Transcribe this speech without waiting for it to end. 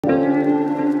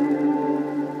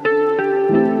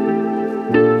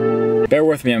Bear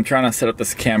with me, I'm trying to set up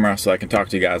this camera so I can talk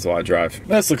to you guys while I drive.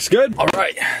 This looks good. All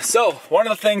right, so one of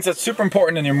the things that's super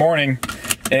important in your morning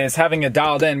is having a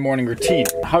dialed in morning routine.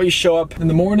 How you show up in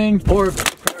the morning or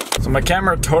so my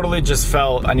camera totally just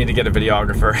fell. I need to get a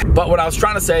videographer. But what I was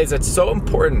trying to say is it's so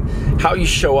important how you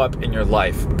show up in your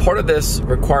life. Part of this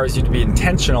requires you to be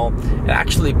intentional and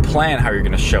actually plan how you're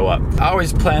gonna show up. I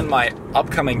always plan my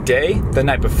upcoming day the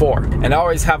night before. And I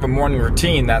always have a morning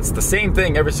routine that's the same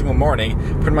thing every single morning.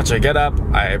 Pretty much I get up,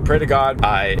 I pray to God,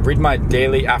 I read my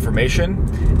daily affirmation,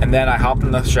 and then I hop in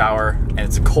the shower, and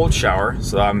it's a cold shower.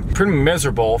 So I'm pretty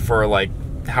miserable for like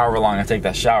however long I take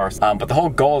that shower. But the whole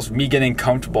goal is me getting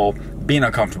comfortable being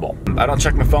uncomfortable. I don't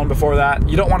check my phone before that.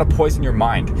 You don't want to poison your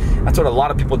mind. That's what a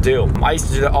lot of people do. I used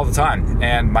to do that all the time,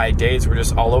 and my days were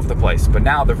just all over the place. But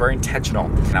now they're very intentional,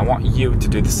 and I want you to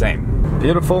do the same.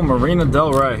 Beautiful Marina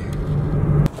Del Rey.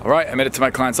 All right, I made it to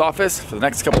my client's office. For the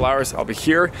next couple hours, I'll be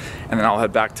here, and then I'll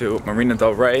head back to Marina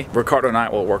Del Rey. Ricardo and I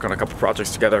will work on a couple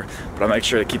projects together, but I'll make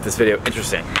sure to keep this video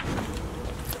interesting.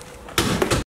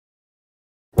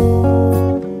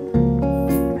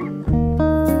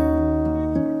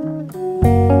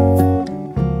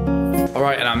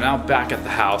 Back at the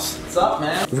house. What's up,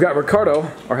 man? We've got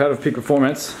Ricardo, our head of peak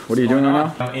performance. What are you doing right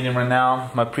now? I'm eating right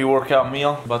now my pre-workout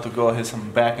meal. About to go hit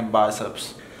some back and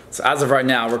biceps. So as of right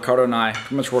now, Ricardo and I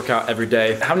pretty much work out every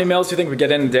day. How many meals do you think we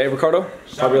get in a day, Ricardo?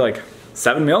 7. Probably like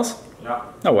 7 meals? Yeah.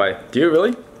 No way. Do you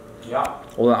really? Yeah.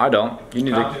 Well, then I don't. You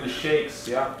need to do the shakes,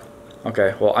 yeah.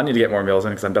 Okay, well I need to get more meals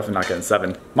in because I'm definitely not getting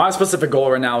 7. My specific goal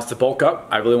right now is to bulk up.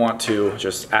 I really want to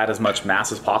just add as much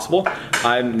mass as possible.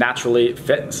 I'm naturally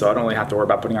fit, so I don't really have to worry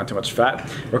about putting on too much fat.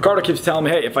 Ricardo keeps telling me,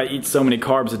 hey, if I eat so many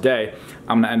carbs a day,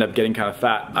 I'm gonna end up getting kind of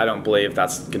fat. I don't believe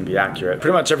that's gonna be accurate.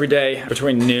 Pretty much every day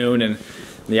between noon and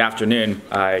the afternoon,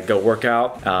 I go work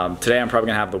out. Today I'm probably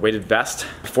gonna have the weighted vest,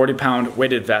 40-pound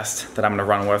weighted vest that I'm gonna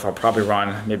run with. I'll probably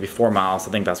run maybe 4 miles.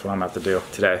 I think that's what I'm gonna have to do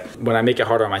today. When I make it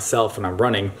harder on myself when I'm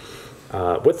running,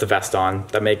 with the vest on,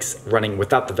 that makes running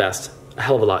without the vest a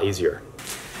hell of a lot easier.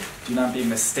 Do not be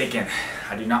mistaken,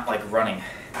 I do not like running.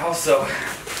 I also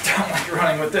don't like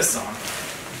running with this on,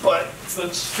 but it's a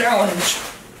challenge.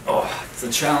 Oh, it's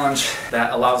a challenge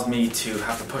that allows me to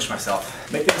have to push myself.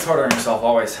 Make things harder on yourself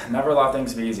always. Never allow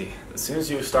things to be easy. As soon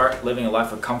as you start living a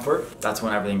life of comfort, that's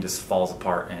when everything just falls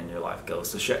apart and your life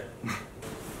goes to shit.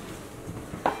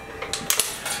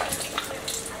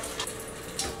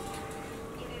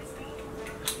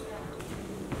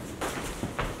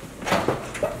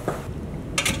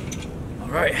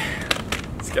 All right,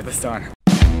 let's get this done.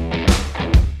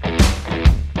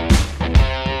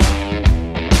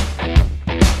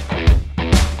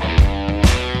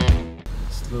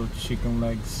 Slow chicken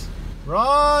legs.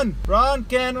 Run! Run,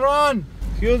 Ken, run!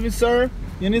 Excuse me, sir.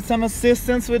 You need some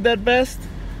assistance with that vest?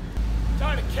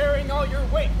 Tired of carrying all your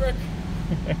weight, Rick.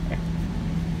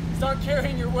 Start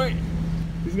carrying your weight.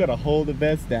 He's gotta hold the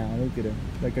vest down. Look at him.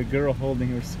 Like a girl holding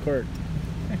her skirt.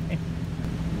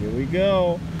 Here we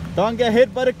go. Don't get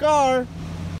hit by the car.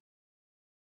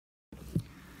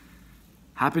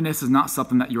 Happiness is not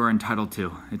something that you are entitled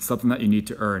to. It's something that you need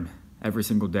to earn every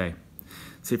single day.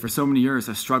 See, for so many years,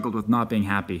 I struggled with not being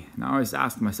happy. And I always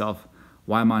asked myself,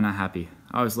 why am I not happy?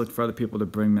 I always looked for other people to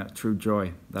bring that true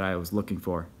joy that I was looking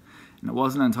for. And it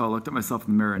wasn't until I looked at myself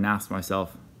in the mirror and asked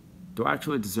myself, do I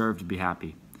actually deserve to be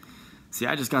happy? See,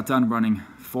 I just got done running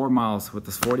 4 miles with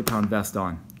this 40-pound vest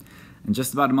on. And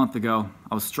just about a month ago,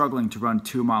 I was struggling to run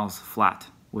 2 miles flat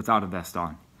without a vest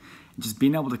on. And just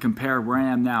being able to compare where I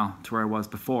am now to where I was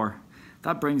before,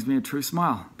 that brings me a true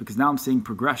smile because now I'm seeing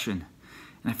progression.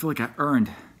 And I feel like I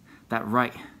earned that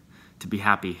right to be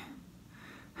happy.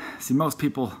 See, most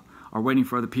people are waiting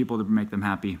for other people to make them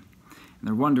happy. And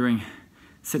they're wondering,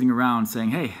 sitting around saying,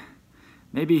 hey,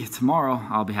 maybe tomorrow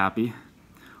I'll be happy.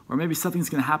 Or maybe something's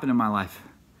gonna happen in my life.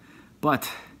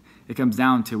 But it comes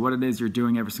down to what it is you're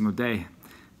doing every single day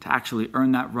to actually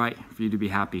earn that right for you to be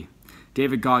happy.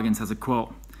 David Goggins has a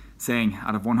quote saying,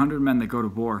 out of 100 men that go to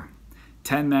war,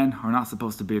 10 men are not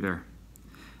supposed to be there.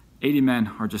 80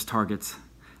 men are just targets.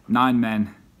 9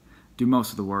 men do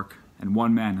most of the work, and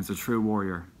 1 man is a true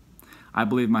warrior. I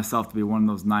believe myself to be one of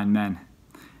those 9 men,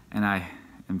 and I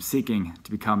am seeking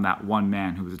to become that 1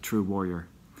 man who is a true warrior.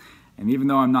 And even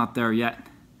though I'm not there yet,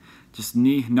 just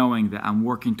me knowing that I'm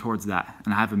working towards that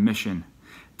and I have a mission,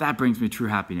 that brings me true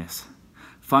happiness.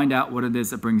 Find out what it is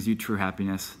that brings you true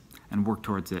happiness and work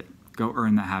towards it. Go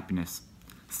earn that happiness.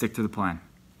 Stick to the plan.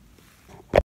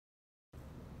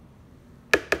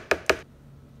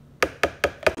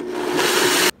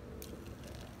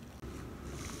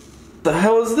 The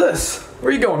hell is this?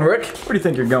 Where are you going, Rick? Where do you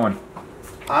think you're going?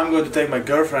 I'm going to take my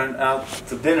girlfriend out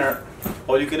to dinner.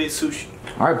 All you can eat sushi.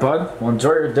 All right, bud. Well,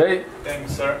 enjoy your date.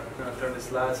 Thanks, sir. I'm gonna turn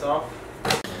this lights off.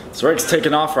 So Rick's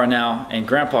taking off right now, and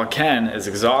Grandpa Ken is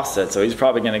exhausted, so he's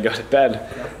probably gonna go to bed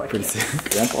pretty soon.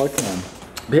 Grandpa Ken.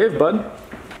 Behave, bud.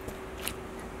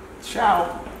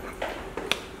 Ciao.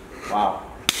 Wow.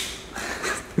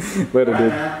 Later, dude.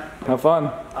 Man. Have fun.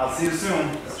 I'll see you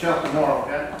soon. Let's chat tomorrow,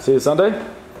 okay? See you Sunday?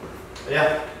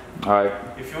 Yeah. All right.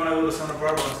 If you wanna go to Santa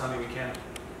Barbara on Sunday, we can.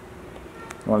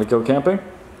 You want to go camping?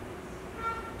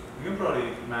 We can probably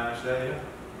manage that, yeah.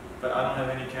 But I don't have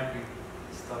any camping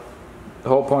stuff. The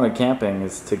whole point of camping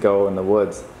is to go in the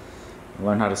woods and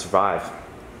learn how to survive.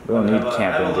 We don't need I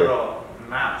camping have a gear. little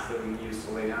mats that we use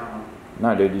to lay down on.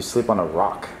 No, dude, you sleep on a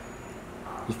rock.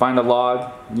 You find a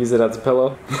log, use it as a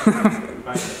pillow.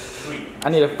 I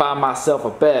need to find myself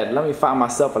a bed. Let me find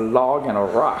myself a log and a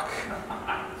rock.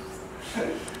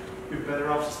 You're better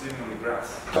off just sleeping on the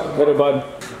grass. Later, bud.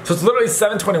 So it's literally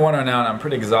 7:21 right now, and I'm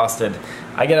pretty exhausted.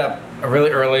 I get up really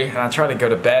early, and I try to go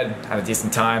to bed at a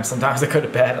decent time. Sometimes I go to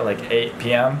bed at like 8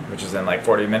 p.m., which is in like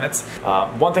 40 minutes.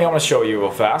 One thing I want to show you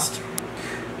real fast.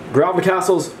 Gravel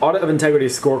Castle's Audit of Integrity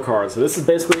Scorecard. So this is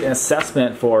basically an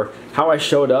assessment for how I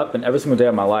showed up in every single day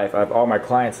of my life. I have all my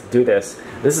clients do this.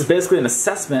 This is basically an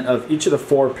assessment of each of the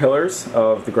 4 pillars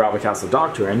of the Gravel Castle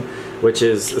Doctrine, which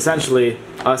is essentially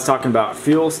us talking about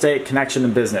fuel, state, connection,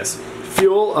 and business.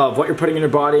 Fuel of what you're putting in your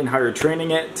body and how you're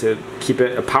training it to keep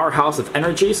it a powerhouse of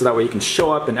energy, so that way you can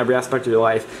show up in every aspect of your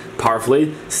life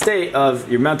powerfully. State of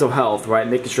your mental health, right?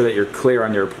 Making sure that you're clear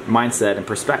on your mindset and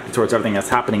perspective towards everything that's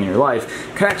happening in your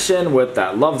life. Connection with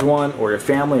that loved one or your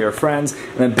family or friends.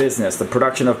 And then business, the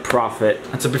production of profit.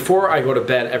 And so before I go to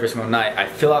bed every single night, I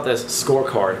fill out this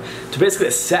scorecard to basically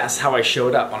assess how I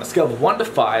showed up. On a scale of 1 to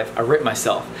 5, I rate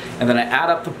myself. And then I add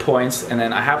up the points, and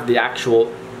then I have the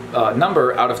actual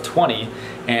number out of 20,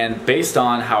 and based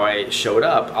on how I showed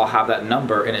up, I'll have that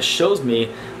number, and it shows me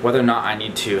whether or not I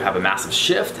need to have a massive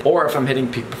shift or if I'm hitting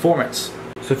peak performance.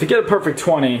 So if you get a perfect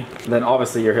 20, then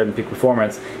obviously you're hitting peak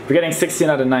performance. If you're getting 16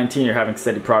 out of 19, you're having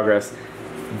steady progress.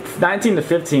 19 to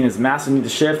 15 is massive need to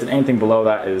shift, and anything below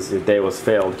that is your day was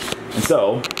failed. And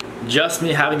so just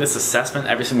me having this assessment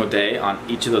every single day on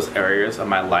each of those areas of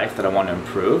my life that I want to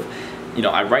improve, you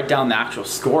know, I write down the actual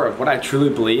score of what I truly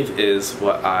believe is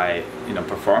what I,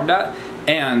 performed at,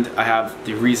 and I have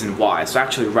the reason why. So I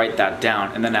actually write that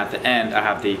down, and then at the end I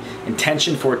have the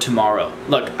intention for tomorrow.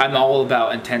 Look, I'm all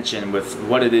about intention with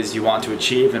what it is you want to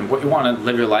achieve and what you want to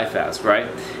live your life as, right?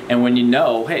 And when you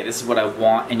know, hey, this is what I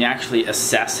want, and you actually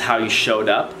assess how you showed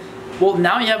up, well,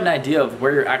 now you have an idea of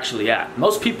where you're actually at.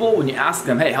 Most people, when you ask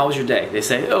them, hey, how was your day? They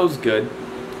say, oh, it was good.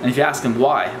 And if you ask them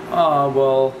why, oh,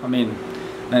 well,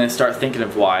 then they start thinking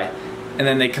of why, and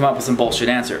then they come up with some bullshit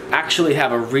answer. Actually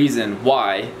have a reason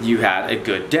why you had a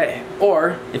good day.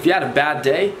 Or if you had a bad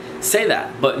day, say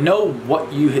that, but know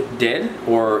what you did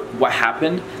or what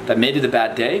happened that made it a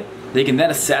bad day. They can then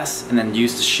assess and then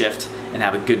use to shift and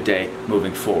have a good day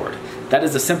moving forward. That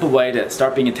is a simple way to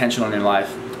start being intentional in your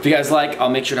life. If you guys like, I'll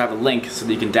make sure to have a link so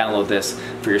that you can download this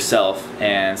for yourself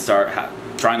and start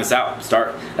trying this out.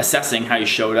 Start assessing how you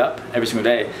showed up every single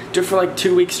day. Do it for like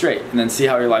 2 weeks straight, and then see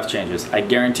how your life changes. I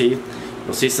guarantee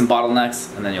you'll see some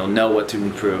bottlenecks, and then you'll know what to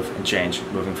improve and change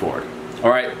moving forward. All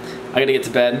right, I gotta get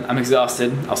to bed. I'm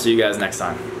exhausted. I'll see you guys next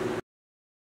time.